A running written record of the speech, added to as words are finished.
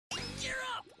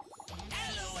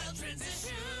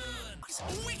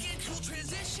Wicked cool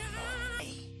transition.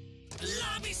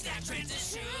 Lobby stack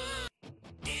transition.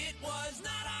 It was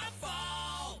not our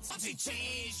fault to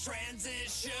change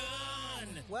transition.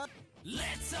 Well,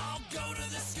 let's all go to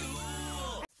the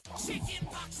school. Chicken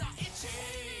pox are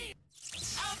itchy.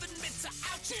 Oven mitts are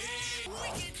ouchy.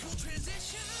 Wicked cool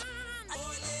transition.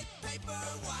 Toilet paper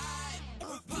wipe.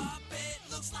 Puppet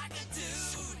looks like a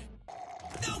dude.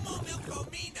 No more milk for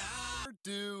me now.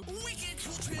 do. Wicked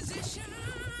cool transition.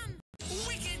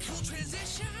 Wicked cool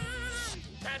transition.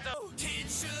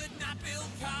 Kids should not build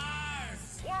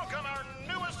cars. Welcome our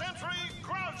newest entry,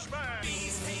 Grojband.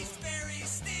 Bees taste very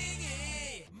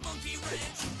stingy. Monkey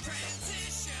wrench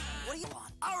transition. What do you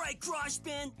want? All right,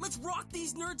 Grojband, let's rock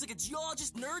these nerds like a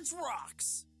geologist nerds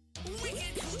rocks.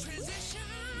 Wicked cool transition.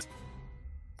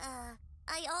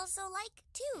 I also like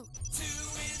 2. 2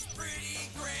 is pretty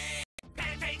great.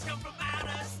 Pancakes come from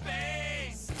outer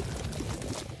space.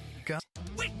 Go.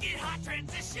 Wicked hot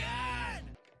transition.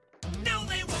 No,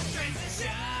 they won't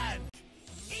transition.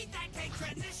 Eat that cake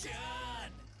transition.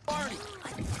 Barney.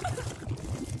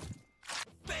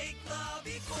 Fake love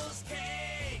equals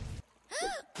cake.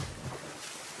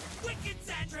 Wicked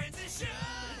sad transition.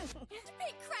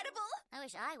 Incredible! I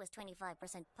wish I was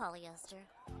 25% polyester.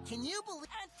 Can you believe?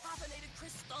 And caffeinated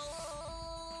crystals.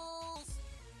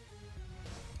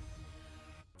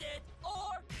 Dead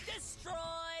or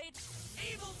destroyed.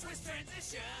 Evil twist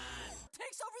transition.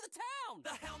 Takes over the town.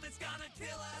 The helmet's gonna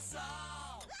kill us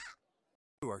all.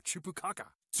 You are Chupacabra.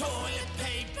 Toilet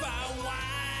paper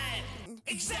white.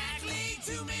 Exactly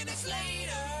 2 minutes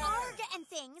later. Arg and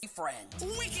things. Friend.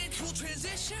 Wicked cool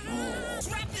transition.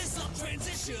 Wrap this up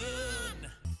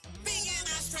transition. Vegan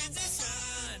ass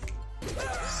transition.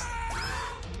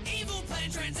 Evil plan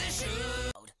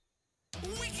transition.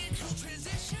 Wicked cool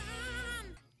transition.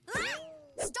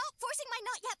 Stop forcing my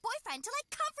not yet boyfriend till I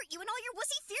comfort you in all your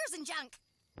wussy fears and junk.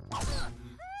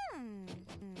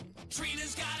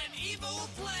 Trina's got an evil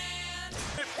plan.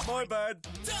 My bad.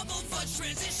 Double fudge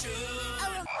transition.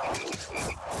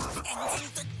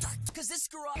 Cause this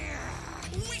garage.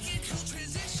 Wicked cool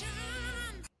transition.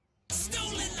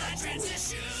 Stolen line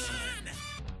transition.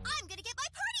 I'm gonna get my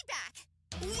party back.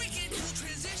 Wicked cool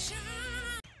transition.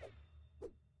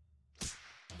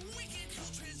 Wicked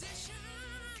cool transition.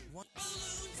 What?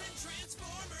 Balloons and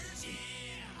transformers,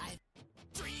 yeah.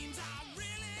 Dreams are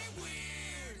really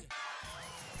weird.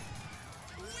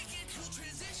 Wicked cool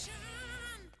transition.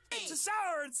 It's a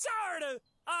sour to,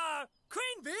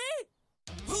 Queen Bee?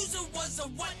 Who's a was a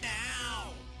what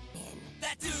now?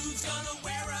 That dude's gonna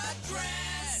wear a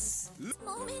dress.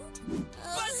 Moment.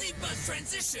 Buzzy buzz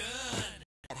transition.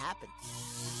 That happened.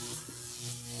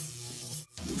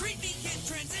 Creepy kid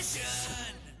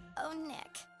transition. Oh,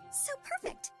 Nick. So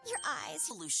perfect. Your eyes.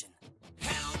 Solution.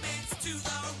 Helmets to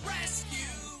the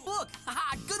rescue. Look,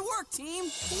 haha, good work,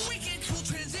 team. Wicked cool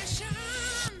transition.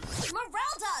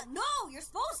 Merelda, no! You're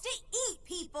supposed to eat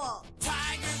people!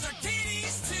 Tigers are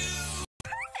kitties too.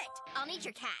 Perfect! I'll need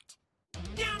your cat.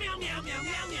 Meow meow meow meow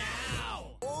meow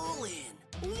meow. All in.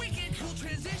 Wicked cool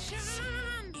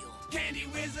transition. Candy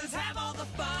whizzes have all the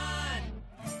fun.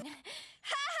 Ha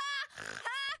ha!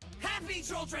 Ha! Happy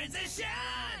troll transition.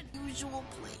 Usual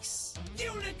place.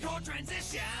 Unicorn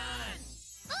transition.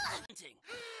 Hunting.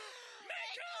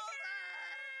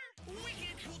 Makeover.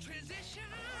 Wicked cool transition.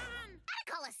 At a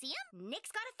Coliseum?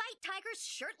 Nick's gotta fight tigers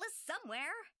shirtless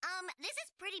somewhere. This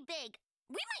is pretty big.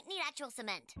 We might need actual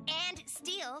cement. And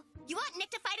steel. You want Nick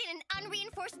to fight in an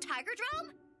unreinforced tiger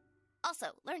drum?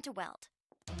 Also, learn to weld.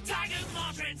 Tiger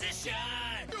claw transition.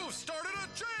 You started a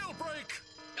jailbreak.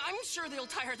 I'm sure they'll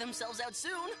tire themselves out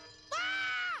soon.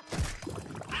 Ah!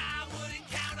 I wouldn't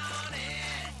count on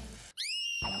it.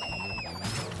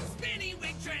 Spinny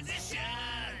wing transition.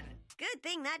 Good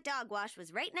thing that dog wash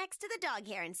was right next to the dog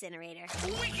hair incinerator.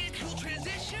 Wicked cool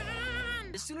transition.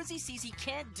 As soon as he sees he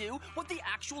can't do what the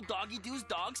actual doggy doos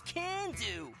dogs can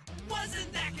do.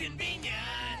 Wasn't that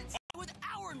convenient? With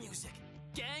our music.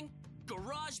 Gang,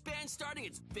 Grojband starting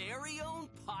its very own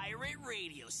pirate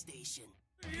radio station.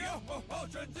 Yo-ho-ho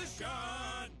transition.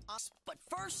 But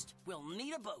first, we'll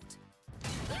need a boat.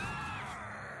 Have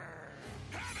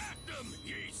at them,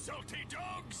 ye salty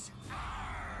dogs.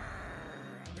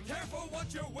 Be careful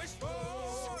what you wish for.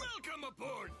 Welcome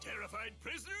aboard, terrified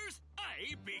prisoners.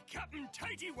 I be Captain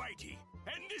Tighty Whitey,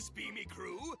 and this be me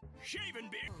crew, Shaven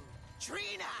Beard.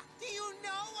 Trina, do you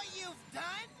know what you've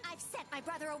done? I've sent my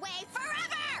brother away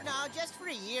forever! No, just for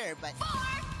a year, but...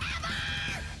 Forever!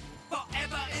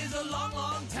 Forever is a long,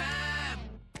 long time.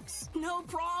 No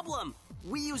problem.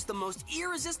 We use the most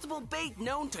irresistible bait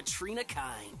known to Trina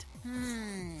kind.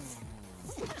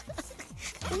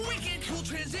 Wicked cool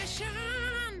transition.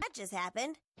 A just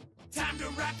happened. Time to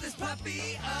wrap this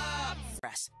puppy up.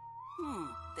 Press.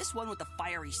 This one with the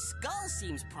fiery skull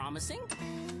seems promising.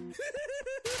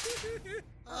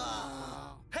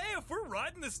 Hey, if we're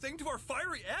riding this thing to our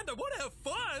fiery end, I want to have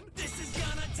fun! This is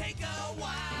gonna take a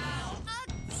while.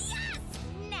 Yes!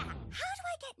 Now, how do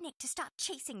I get Nick to stop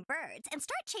chasing birds and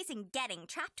start chasing getting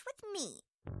trapped with me?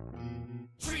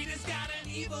 Trina's got an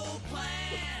evil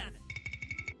plan.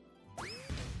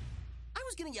 I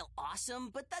was gonna yell awesome,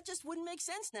 but that just wouldn't make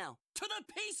sense now. To the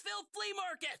Peaceville Flea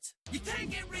Market! You can't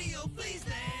get real fleas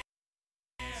there.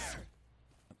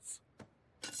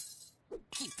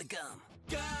 Keep the gum.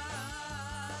 Gum.